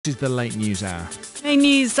This is the late news hour. Main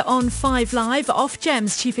news on 5 Live.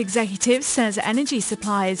 Ofgem's chief executive says energy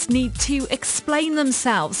suppliers need to explain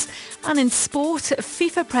themselves. And in sport,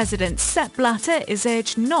 FIFA president Sepp Blatter is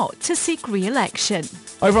urged not to seek re-election.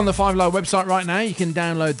 Over on the 5 Live website right now, you can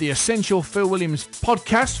download the Essential Phil Williams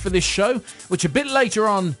podcast for this show, which a bit later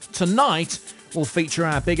on tonight will feature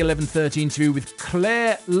our big 11:30 interview with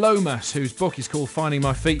Claire Lomas, whose book is called Finding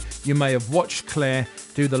My Feet. You may have watched Claire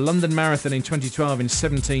do the London Marathon in 2012 in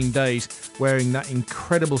 17 days, wearing that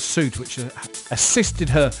incredible suit which assisted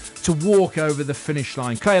her to walk over the finish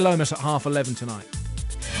line. Claire Lomas at 11:30 tonight.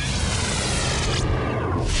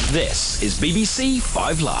 This is BBC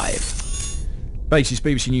 5 Live. Latest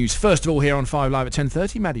BBC News. First of all, here on 5 Live at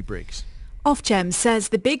 10:30, Maddie Briggs. Ofgem says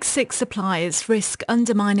the big six suppliers risk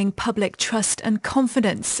undermining public trust and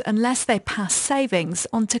confidence unless they pass savings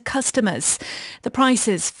on to customers. The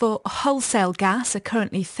prices for wholesale gas are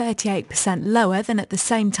currently 38% lower than at the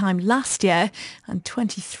same time last year and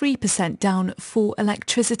 23% down for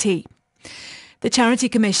electricity. The Charity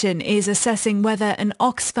Commission is assessing whether an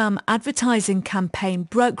Oxfam advertising campaign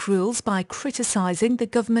broke rules by criticising the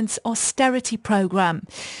government's austerity programme.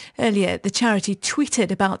 Earlier, the charity tweeted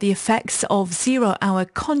about the effects of zero-hour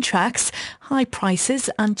contracts, high prices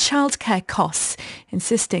and childcare costs,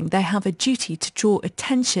 insisting they have a duty to draw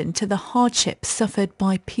attention to the hardship suffered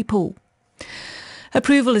by people.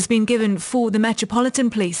 Approval has been given for the Metropolitan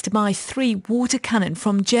Police to buy 3 water cannon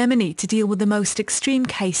from Germany to deal with the most extreme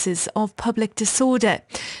cases of public disorder.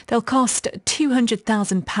 They'll cost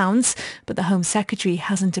 £200,000, but the Home Secretary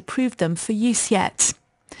hasn't approved them for use yet.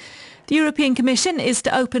 The European Commission is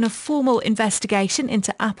to open a formal investigation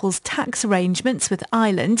into Apple's tax arrangements with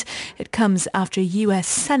Ireland. It comes after a US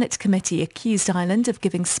Senate committee accused Ireland of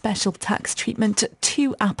giving special tax treatment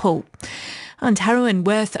to Apple. And heroin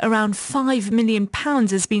worth around £5 million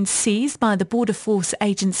has been seized by the Border Force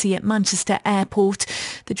Agency at Manchester Airport.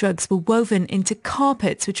 The drugs were woven into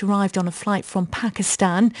carpets which arrived on a flight from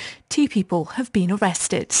Pakistan. 2 people have been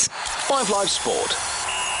arrested. 5 Live Sport.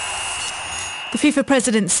 The FIFA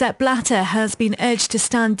president Sepp Blatter has been urged to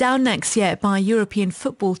stand down next year by European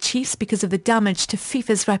football chiefs because of the damage to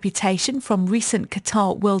FIFA's reputation from recent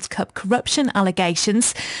Qatar World Cup corruption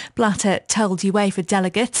allegations. Blatter told UEFA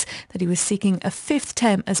delegates that he was seeking a 5th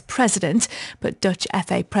term as president, but Dutch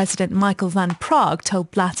FA President Michael van Praag told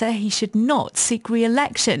Blatter he should not seek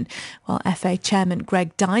re-election, while FA Chairman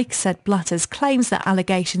Greg Dyke said Blatter's claims that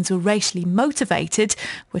allegations were racially motivated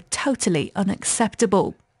were totally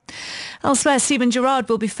unacceptable. Elsewhere, Steven Gerrard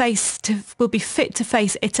will be fit to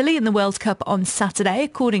face Italy in the World Cup on Saturday,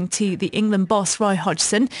 according to the England boss Roy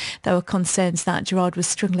Hodgson. There were concerns that Gerrard was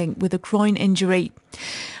struggling with a groin injury.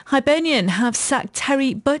 Hibernian have sacked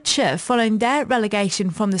Terry Butcher following their relegation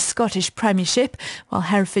from the Scottish Premiership, while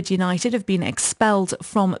Hereford United have been expelled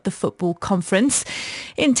from the Football Conference.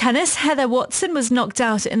 In tennis, Heather Watson was knocked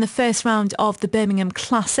out in the first round of the Birmingham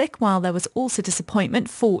Classic, while there was also disappointment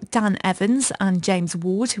for Dan Evans and James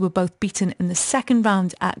Ward, who were both beaten in the second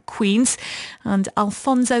round at Queen's. And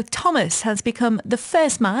Alfonso Thomas has become the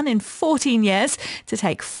first man in 14 years to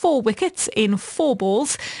take 4 wickets in 4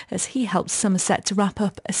 balls, as he helped Somerset to wrap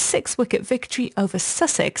up a 6-wicket victory over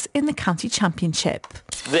Sussex in the County Championship.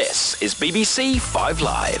 This is BBC 5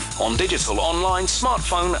 Live on digital, online,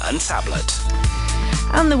 smartphone and tablet.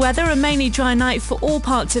 And the weather, a mainly dry night for all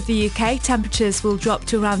parts of the UK. Temperatures will drop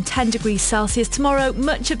to around 10 degrees Celsius. Tomorrow,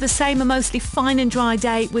 much of the same, a mostly fine and dry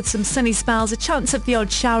day with some sunny spells, a chance of the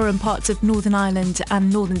odd shower in parts of Northern Ireland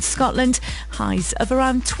and Northern Scotland. Highs of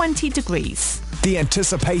around 20 degrees. The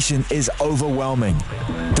anticipation is overwhelming.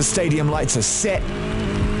 The stadium lights are set.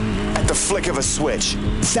 At the flick of a switch,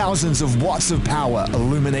 thousands of watts of power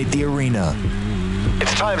illuminate the arena.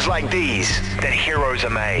 It's times like these that heroes are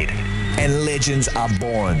made. And legends are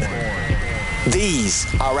born. These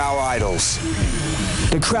are our idols.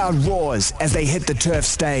 The crowd roars as they hit the turf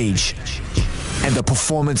stage. And the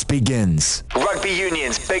performance begins. Rugby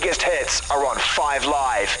Union's biggest hits are on 5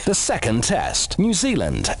 Live. The second test, New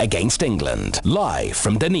Zealand against England, live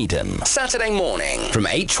from Dunedin. Saturday morning from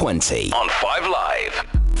 8:20 on 5 Live.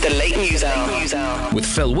 The late news hour. With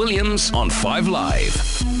Phil Williams on 5 Live.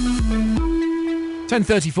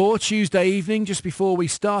 10:34 Tuesday evening. Just before we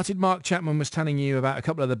started, Mark Chapman was telling you about a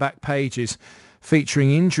couple of the back pages featuring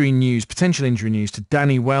potential injury news to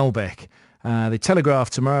Danny Welbeck. The Telegraph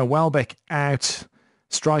tomorrow, Welbeck out,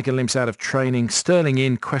 striker limps out of training, Sterling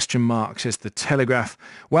in, ? Says the Telegraph.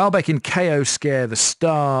 Welbeck in KO scare, the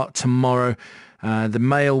Star tomorrow. The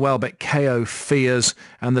Mail, Welbeck KO fears.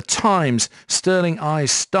 And the Times, Sterling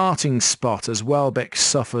eyes starting spot as Welbeck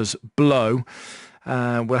suffers blow.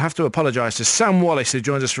 We'll have to apologise to Sam Wallace, who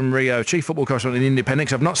joins us from Rio, Chief Football Correspondent in the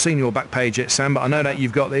Independent. I've not seen your back page yet, Sam, but I know that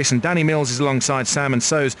you've got this. And Danny Mills is alongside Sam, and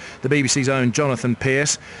so's the BBC's own Jonathan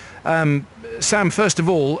Pearce. Sam, first of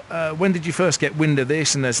all, when did you first get wind of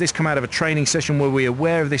this? And has this come out of a training session? Were we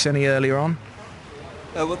aware of this any earlier on?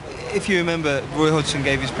 Well, if you remember, Roy Hodgson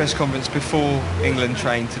gave his press conference before England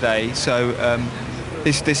trained today. So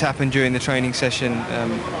this happened during the training session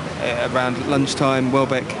around lunchtime.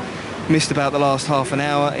 Welbeck missed about the last half an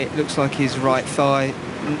hour. It looks like his right thigh.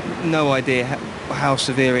 No idea how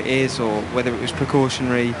severe it is or whether it was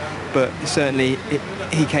precautionary, but certainly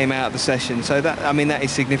he came out of the session. So that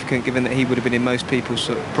is significant, given that he would have been in most people's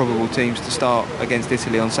probable teams to start against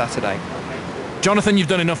Italy on Saturday. Jonathan, you've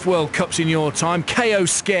done enough World Cups in your time. KO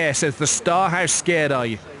scare, says the Star. How scared are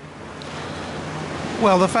you?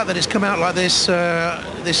 Well, the fact that it's come out like this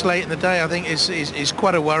this late in the day, I think, is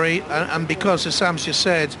quite a worry. And because, as Sam's just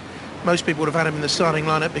said, most people would have had him in the starting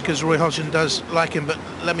lineup because Roy Hodgson does like him. But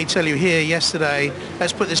let me tell you here, yesterday,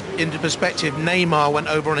 let's put this into perspective. Neymar went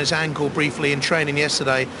over on his ankle briefly in training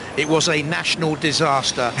yesterday. It was a national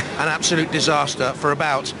disaster, an absolute disaster for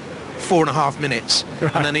about 4.5 minutes.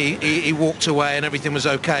 Right. And then he walked away and everything was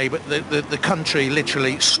okay. But the country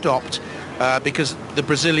literally stopped because the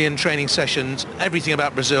Brazilian training sessions, everything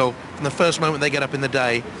about Brazil, from the first moment they get up in the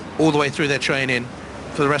day, all the way through their training,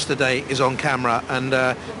 for the rest of the day is on camera, and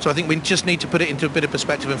so I think we just need to put it into a bit of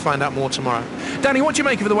perspective and find out more tomorrow. Danny, what do you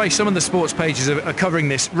make of the way some of the sports pages are covering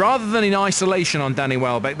this? Rather than in isolation on Danny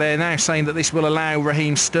Welbeck, they're now saying that this will allow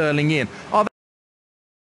Raheem Sterling in. Are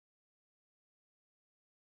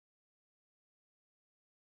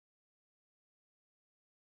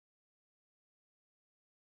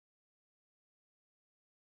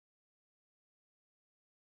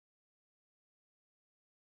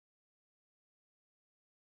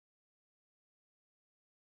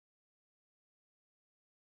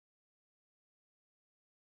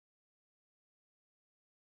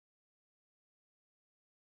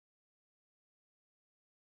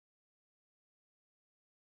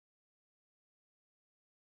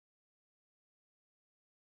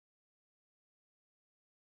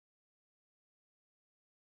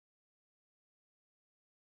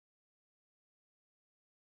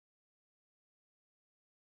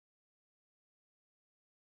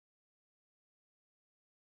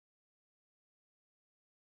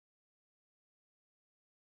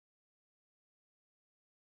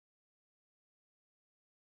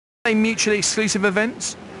they mutually exclusive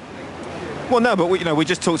events? Well, no, but we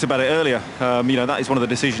just talked about it earlier. That is one of the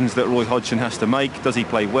decisions that Roy Hodgson has to make. Does he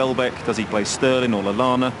play Welbeck? Does he play Sterling or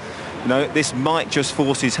Lallana? This might just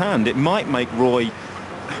force his hand. It might make Roy,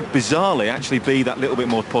 bizarrely, actually be that little bit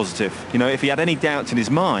more positive. If he had any doubts in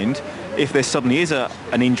his mind, if there suddenly is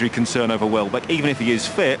an injury concern over Welbeck, even if he is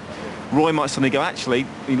fit, Roy might suddenly go, actually,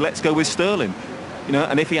 let's go with Sterling.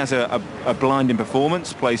 And if he has a blinding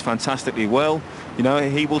performance, plays fantastically well,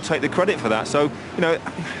 he will take the credit for that. So,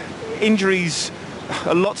 injuries,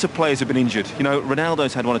 lots of players have been injured.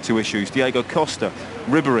 Ronaldo's had one or two issues. Diego Costa,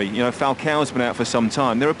 Ribéry, Falcao's been out for some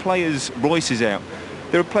time. There are players, Royce is out.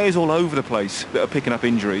 There are players all over the place that are picking up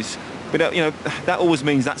injuries. But, that always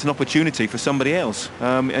means that's an opportunity for somebody else.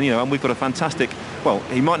 And we've got a fantastic, well,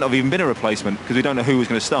 he might not have even been a replacement because we don't know who was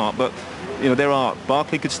going to start, but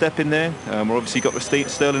Barkley could step in there. We're obviously got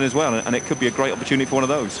Sterling as well, and it could be a great opportunity for one of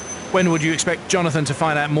those. When would you expect Jonathan to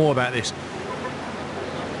find out more about this?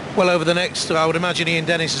 Well, over the next, I would imagine Ian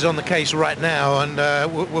Dennis is on the case right now, and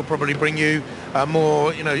we'll probably bring you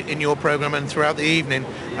more, in your programme and throughout the evening,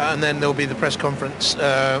 and then there'll be the press conference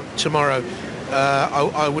tomorrow.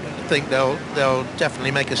 I wouldn't think they'll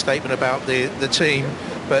definitely make a statement about the team,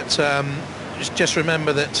 but just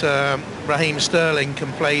remember that Raheem Sterling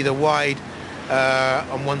can play either wide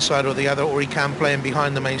on one side or the other, or he can play in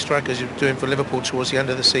behind the main strikers he's doing for Liverpool towards the end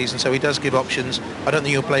of the season, so he does give options. I don't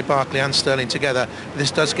think he'll play Barkley and Sterling together.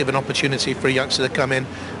 This does give an opportunity for a youngster to come in,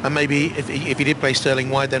 and maybe if he did play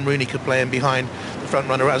Sterling wide, then Rooney could play in behind the front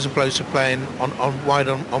runner as opposed to playing on wide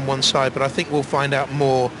on one side. But I think we'll find out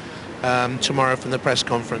more tomorrow from the press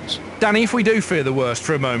conference. Danny, if we do fear the worst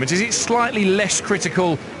for a moment, is it slightly less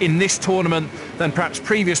critical in this tournament than perhaps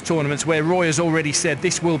previous tournaments where Roy has already said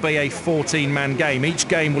this will be a 14-man game? Each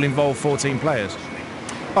game will involve 14 players.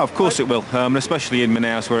 Oh, of course it will, especially in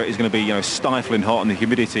Manaus where it is going to be stifling hot and the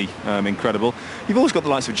humidity incredible. You've always got the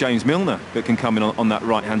likes of James Milner that can come in on that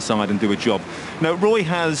right-hand side and do a job. Roy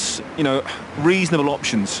has reasonable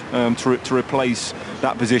options to replace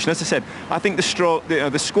that position. As I said, I think the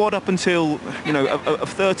squad up until of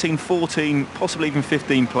 13, 14, possibly even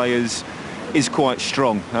 15 players is quite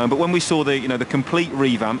strong. But when we saw the complete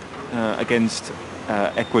revamp against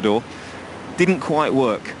Ecuador, didn't quite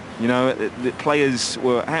work. You know, the players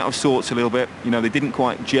were out of sorts a little bit. You know, they didn't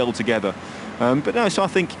quite gel together. But no, so I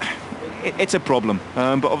think it's a problem.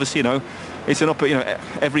 But obviously, you know, it's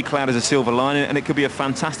every cloud has a silver lining, and it could be a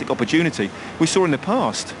fantastic opportunity. We saw in the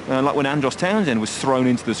past, like when Andros Townsend was thrown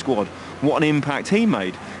into the squad, what an impact he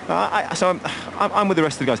made. So I'm with the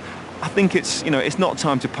rest of the guys. I think it's not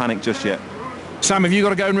time to panic just yet. Sam, have you got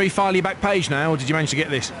to go and refile your back page now, or did you manage to get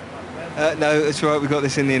this? No, it's right. We got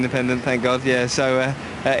this in the Independent, thank God. Yeah. So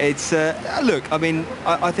it's look. I mean,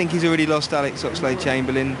 I think he's already lost Alex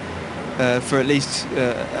Oxlade-Chamberlain for at least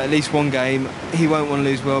one game. He won't want to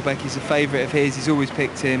lose Welbeck. He's a favourite of his. He's always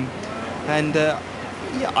picked him, and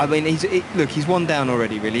yeah, I mean, he's one down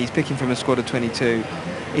already. Really, he's picking from a squad of 22.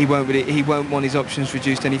 He won't want his options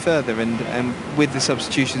reduced any further, and with the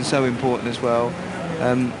substitution so important as well,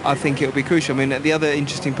 I think it'll be crucial. I mean, the other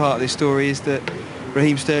interesting part of this story is that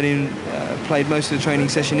Raheem Sterling played most of the training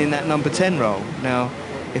session in that number 10 role. Now,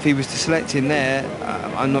 if he was to select him there,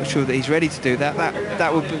 I'm not sure that he's ready to do that.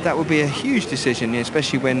 That would be a huge decision,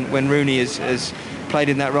 especially when Rooney has played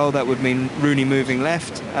in that role. That would mean Rooney moving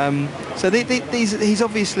left. So he's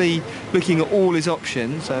obviously looking at all his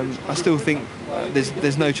options. I still think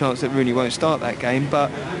there's no chance that Rooney won't start that game, but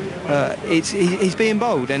he's being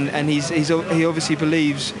bold, and he obviously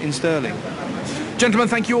believes in Sterling. Gentlemen,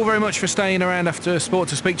 thank you all very much for staying around after sport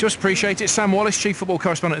to speak to us. Appreciate it. Sam Wallace, Chief Football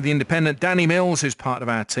Correspondent of The Independent. Danny Mills, who's part of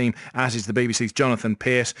our team, as is the BBC's Jonathan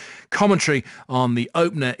Pearce. Commentary on the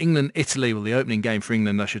opener, England-Italy, well, the opening game for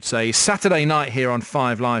England, I should say, is Saturday night here on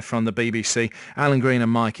 5 Live from the BBC. Alan Green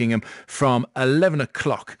and Mike Ingham from 11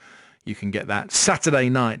 o'clock. You can get that Saturday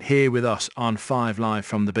night here with us on 5 Live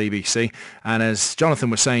from the BBC. And as Jonathan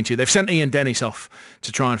was saying to you, they've sent Ian Dennis off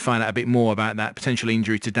to try and find out a bit more about that potential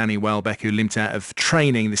injury to Danny Welbeck, who limped out of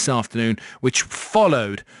training this afternoon, which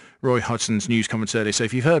followed Roy Hodgson's news comments earlier. So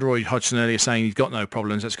if you've heard Roy Hodgson earlier saying he's got no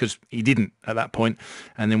problems, that's because he didn't at that point.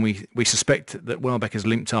 And then we suspect that Welbeck has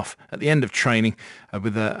limped off at the end of training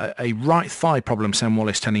with a right thigh problem, Sam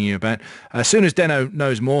Wallace telling you about. As soon as Deno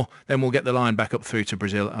knows more, then we'll get the line back up through to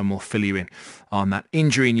Brazil and we'll fill you in on that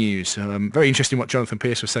injury news. Very interesting what Jonathan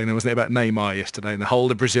Pearce was saying there, wasn't it, about Neymar yesterday and the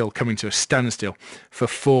whole of Brazil coming to a standstill for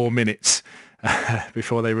 4 minutes.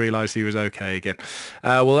 Before they realised he was okay again.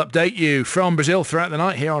 We'll update you from Brazil throughout the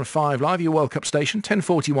night here on 5 Live, your World Cup station.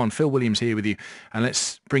 10:41, Phil Williams here with you. And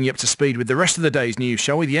let's bring you up to speed with the rest of the day's news,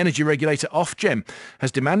 shall we? The energy regulator Ofgem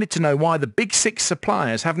has demanded to know why the big six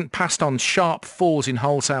suppliers haven't passed on sharp falls in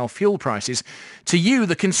wholesale fuel prices to you,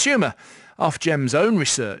 the consumer. Ofgem's own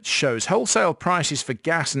research shows wholesale prices for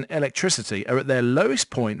gas and electricity are at their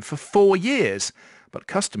lowest point for 4 years, but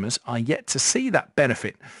customers are yet to see that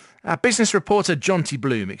benefit. Our business reporter Jonty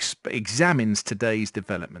Bloom examines today's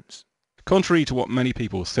developments. Contrary to what many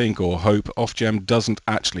people think or hope, Ofgem doesn't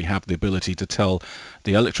actually have the ability to tell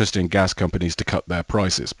the electricity and gas companies to cut their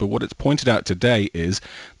prices. But what it's pointed out today is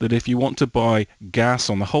that if you want to buy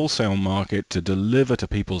gas on the wholesale market to deliver to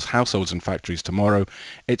people's households and factories tomorrow,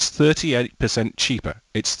 it's 38% cheaper.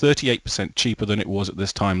 It's 38% cheaper than it was at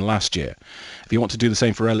this time last year. If you want to do the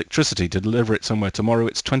same for electricity to deliver it somewhere tomorrow,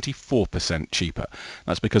 it's 24% cheaper.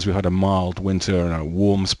 That's because we've had a mild winter and a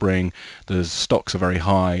warm spring. The stocks are very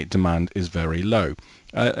high, demand is very low.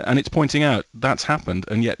 And it's pointing out that's happened,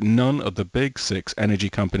 and yet none of the big six energy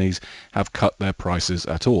companies have cut their prices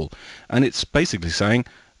at all. And it's basically saying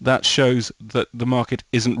that shows that the market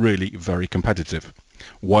isn't really very competitive.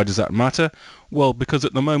 Why does that matter? Well, because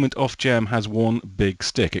at the moment Ofgem has one big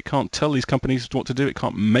stick. It can't tell these companies what to do. It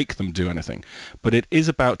can't make them do anything. But it is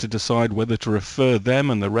about to decide whether to refer them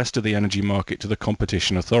and the rest of the energy market to the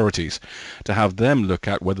competition authorities, to have them look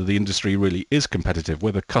at whether the industry really is competitive,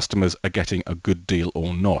 whether customers are getting a good deal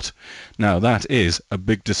or not. Now, that is a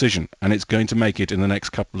big decision, and it's going to make it in the next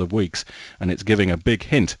couple of weeks, and it's giving a big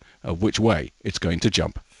hint of which way it's going to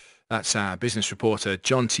jump. That's our business reporter,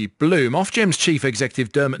 Jonty Bloom. Ofgem's Chief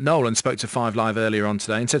Executive Dermot Nolan spoke to 5 Live earlier on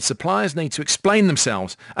today and said suppliers need to explain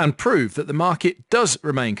themselves and prove that the market does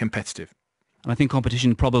remain competitive. I think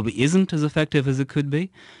competition probably isn't as effective as it could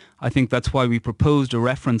be. I think that's why we proposed a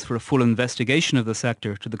reference for a full investigation of the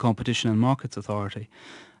sector to the Competition and Markets Authority.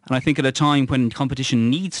 And I think at a time when competition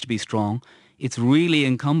needs to be strong, it's really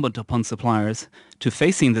incumbent upon suppliers to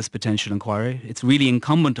facing this potential inquiry. It's really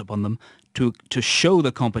incumbent upon them to show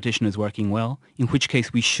that competition is working well, in which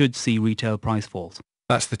case we should see retail price falls.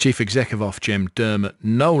 That's the Chief Executive of Ofgem, Dermot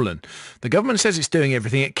Nolan. The government says it's doing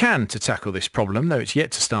everything it can to tackle this problem, though it's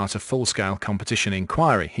yet to start a full-scale competition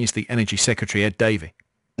inquiry. Here's the Energy Secretary, Ed Davey.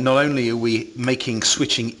 Not only are we making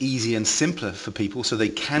switching easy and simpler for people so they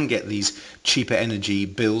can get these cheaper energy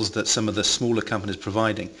bills that some of the smaller companies are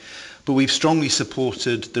providing, but but we've strongly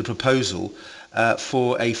supported the proposal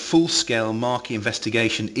for a full-scale market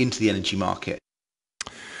investigation into the energy market.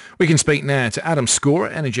 We can speak now to Adam Scorer,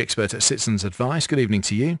 energy expert at Citizens Advice. Good evening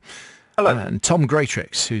to you. Hello. And Tom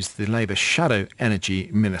Greatrex, who's the Labour Shadow Energy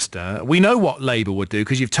Minister. We know what Labour would do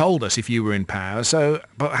because you've told us if you were in power.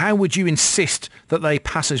 But how would you insist that they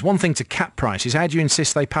pass? It's one thing to cap prices. How do you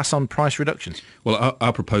insist they pass on price reductions? Well,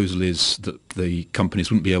 our proposal is that the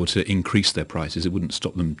companies wouldn't be able to increase their prices. It wouldn't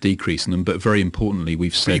stop them decreasing them. But very importantly,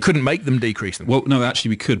 we've said... But you couldn't make them decrease them? Well, no, actually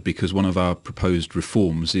we could, because one of our proposed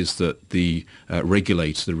reforms is that the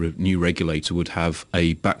new regulator would have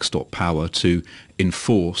a backstop power to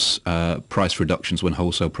enforce price reductions when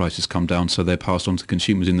wholesale prices come down, so they're passed on to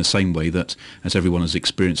consumers in the same way that, as everyone has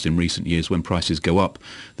experienced in recent years, when prices go up,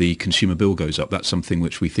 the consumer bill goes up. That's something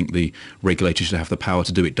which we think the regulator should have the power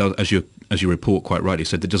to do. It does, as your report quite rightly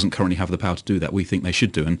said, it doesn't currently have the power to do that. We think they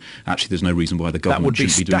should do, and actually there's no reason why the government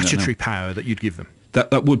shouldn't be doing that now. That would be statutory power that you'd give them?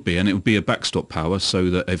 That would be, and it would be a backstop power, so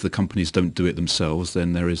that if the companies don't do it themselves,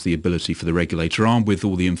 then there is the ability for the regulator, armed with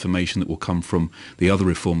all the information that will come from the other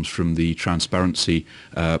reforms from the transparency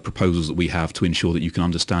proposals that we have, to ensure that you can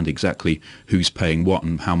understand exactly who's paying what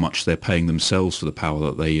and how much they're paying themselves for the power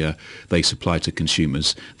that they supply to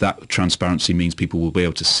consumers. That transparency means people will be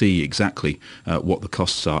able to see exactly what the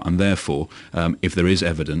costs are, and therefore, if there is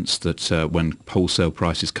evidence that when wholesale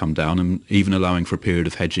prices come down, and even allowing for a period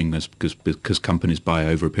of hedging, because companies buy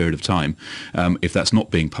over a period of time, if that's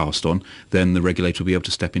not being passed on, then the regulator will be able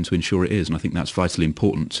to step in to ensure it is. And I think that's vitally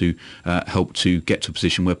important to help to get to a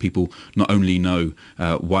position where people not only know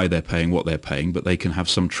why they're paying what they're paying, but they can have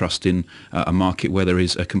some trust in a market where there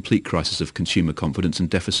is a complete crisis of consumer confidence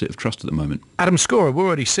and deficit of trust at the moment. Adam Scorer, we're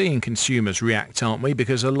already seeing consumers react, aren't we?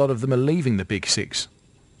 Because a lot of them are leaving the big six.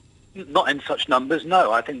 Not in such numbers,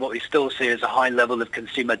 no. I think what we still see is a high level of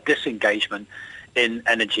consumer disengagement in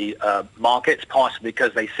energy markets, possibly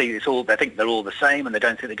because they think they're all the same and they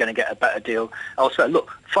don't think they're going to get a better deal elsewhere.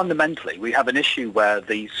 Look, fundamentally, we have an issue where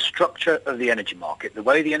the structure of the energy market, the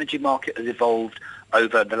way the energy market has evolved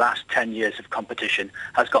over the last 10 years of competition,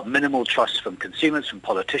 has got minimal trust from consumers, from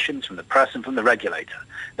politicians, from the press and from the regulator.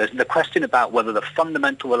 There's the question about whether the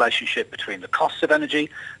fundamental relationship between the costs of energy,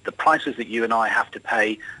 the prices that you and I have to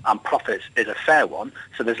pay, and profits is a fair one.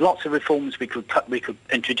 So there's lots of reforms we could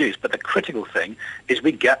introduce, but the critical thing is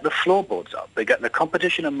we get the floorboards up. We get the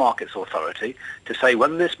Competition and Markets Authority to say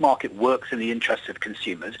whether this market works in the interests of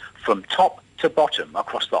consumers from top to bottom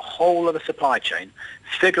across the whole of the supply chain,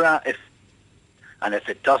 figure out if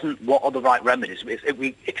it doesn't, what are the right remedies?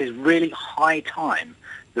 It is really high time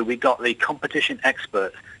that we got the competition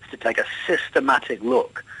experts to take a systematic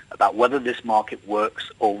look about whether this market works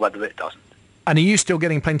or whether it doesn't. And are you still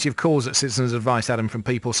getting plenty of calls at Citizens Advice, Adam, from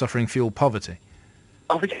people suffering fuel poverty?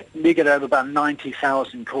 We get over about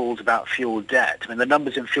 90,000 calls about fuel debt. I mean, the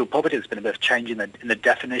numbers in fuel poverty, there's been a bit of change in the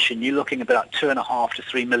definition. You're looking at about 2.5 to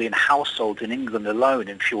 3 million households in England alone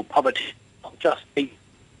in fuel poverty, not just people.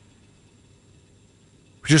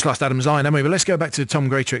 We just lost Adam Zine, haven't we? But let's go back to Tom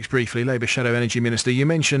Greatrex briefly, Labour Shadow Energy Minister. You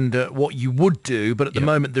mentioned what you would do, but at the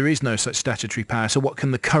moment there is no such statutory power. So what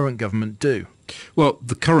can the current government do? Well,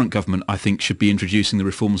 the current government, I think, should be introducing the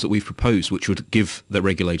reforms that we've proposed, which would give the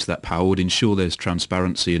regulator that power, would ensure there's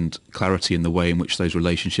transparency and clarity in the way in which those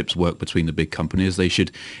relationships work between the big companies. They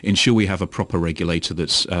should ensure we have a proper regulator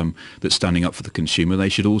that's standing up for the consumer. They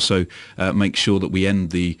should also make sure that we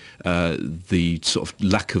end the sort of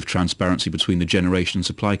lack of transparency between the generation and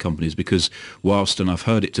supply companies, because whilst, and I've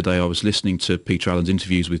heard it today, I was listening to Peter Allen's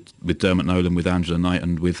interviews with Dermot Nolan, with Angela Knight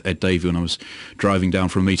and with Ed Davey when I was driving down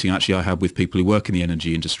from a meeting actually I had with people who work in the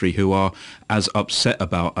energy industry, who are as upset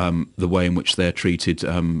about the way in which they're treated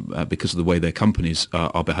because of the way their companies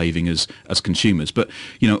are behaving as consumers. But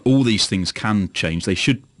all these things can change.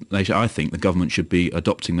 I think the government should be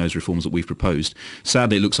adopting those reforms that we've proposed.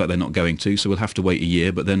 Sadly, it looks like they're not going to, so we'll have to wait a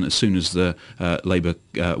year. But then as soon as the Labour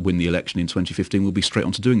win the election in 2015, we'll be straight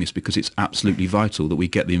on to doing this, because it's absolutely vital that we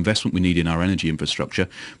get the investment we need in our energy infrastructure.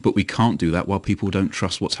 But we can't do that while people don't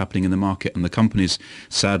trust what's happening in the market. And the companies,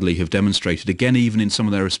 sadly, have demonstrated, again, even in some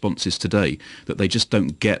of their responses today, that they just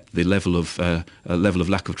don't get the level of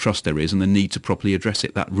lack of trust there is, and the need to properly address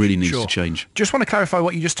it. That really needs to change. Just want to clarify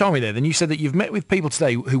what you just told me there. Then you said that you've met with people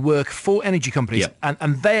today who work for energy companies, and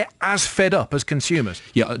they're as fed up as consumers.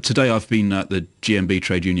 Yeah, today I've been at the GMB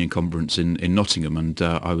Trade Union Conference in Nottingham, and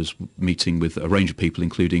I was meeting with a range of people,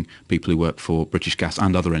 including people who work for British Gas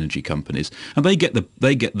and other energy companies, and they get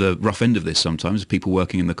the rough end of this sometimes. People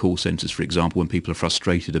working in the call centres, for example, when people are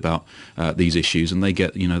frustrated about these issues, and they're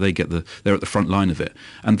at the front line of it,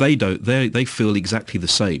 and they feel exactly the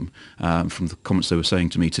same from the comments they were saying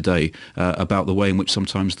to me today about the way in which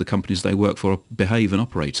sometimes the companies they work for behave and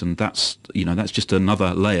operate, and that's just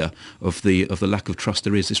another layer of the lack of trust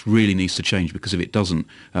there is. This really needs to change, because if it doesn't,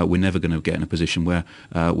 we're never going to get in a position where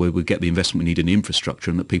we get the investment we need in the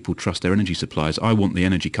infrastructure and that people trust their energy suppliers. I want the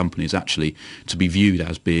energy companies actually to be viewed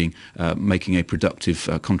as being making a productive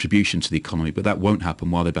contribution to the economy, but that won't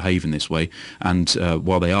happen while they behave in this way. And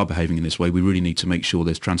while they are behaving in this way, we really need to make sure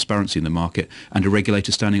there's transparency in the market and a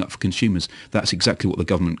regulator standing up for consumers. That's exactly what the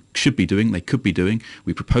government should be doing, they could be doing.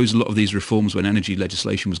 We proposed a lot of these reforms when energy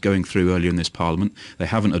legislation was going through earlier in this Parliament. They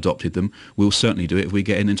haven't adopted them. We'll certainly do it if we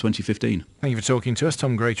get in 2015. Thank you for talking to us.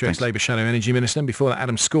 Tom Greatrex, Labour Shadow Energy Minister, and before that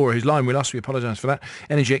Adam Scorer, whose line we lost. We apologise for that.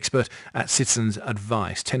 Energy expert at Citizens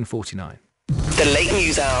Advice, 10:49. The Late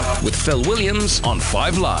News Hour with Phil Williams on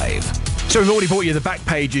 5 Live. So we've already brought you the back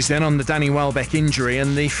pages then on the Danny Welbeck injury,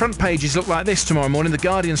 and the front pages look like this tomorrow morning. The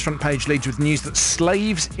Guardian's front page leads with news that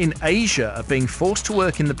slaves in Asia are being forced to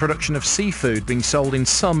work in the production of seafood being sold in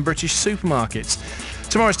some British supermarkets.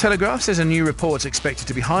 Tomorrow's Telegraph says a new report is expected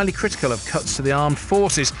to be highly critical of cuts to the armed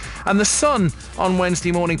forces. And The Sun on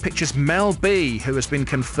Wednesday morning pictures Mel B, who has been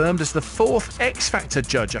confirmed as the 4th X Factor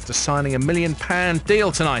judge after signing £1 million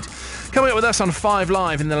deal tonight. Coming up with us on 5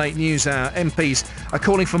 Live in the Late News Hour, MPs are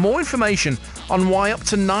calling for more information on why up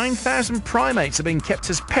to 9,000 primates are being kept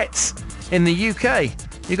as pets in the UK.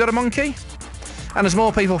 You got a monkey? And as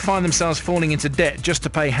more people find themselves falling into debt just to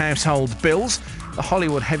pay household bills, the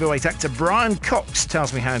Hollywood heavyweight actor Brian Cox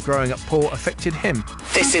tells me how growing up poor affected him.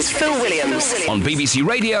 This is Phil Williams on BBC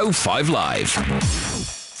Radio 5 Live.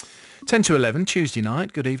 10 to 11, Tuesday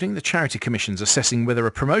night. Good evening. The Charity Commission's assessing whether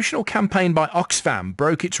a promotional campaign by Oxfam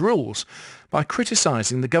broke its rules by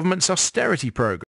criticising the government's austerity programme.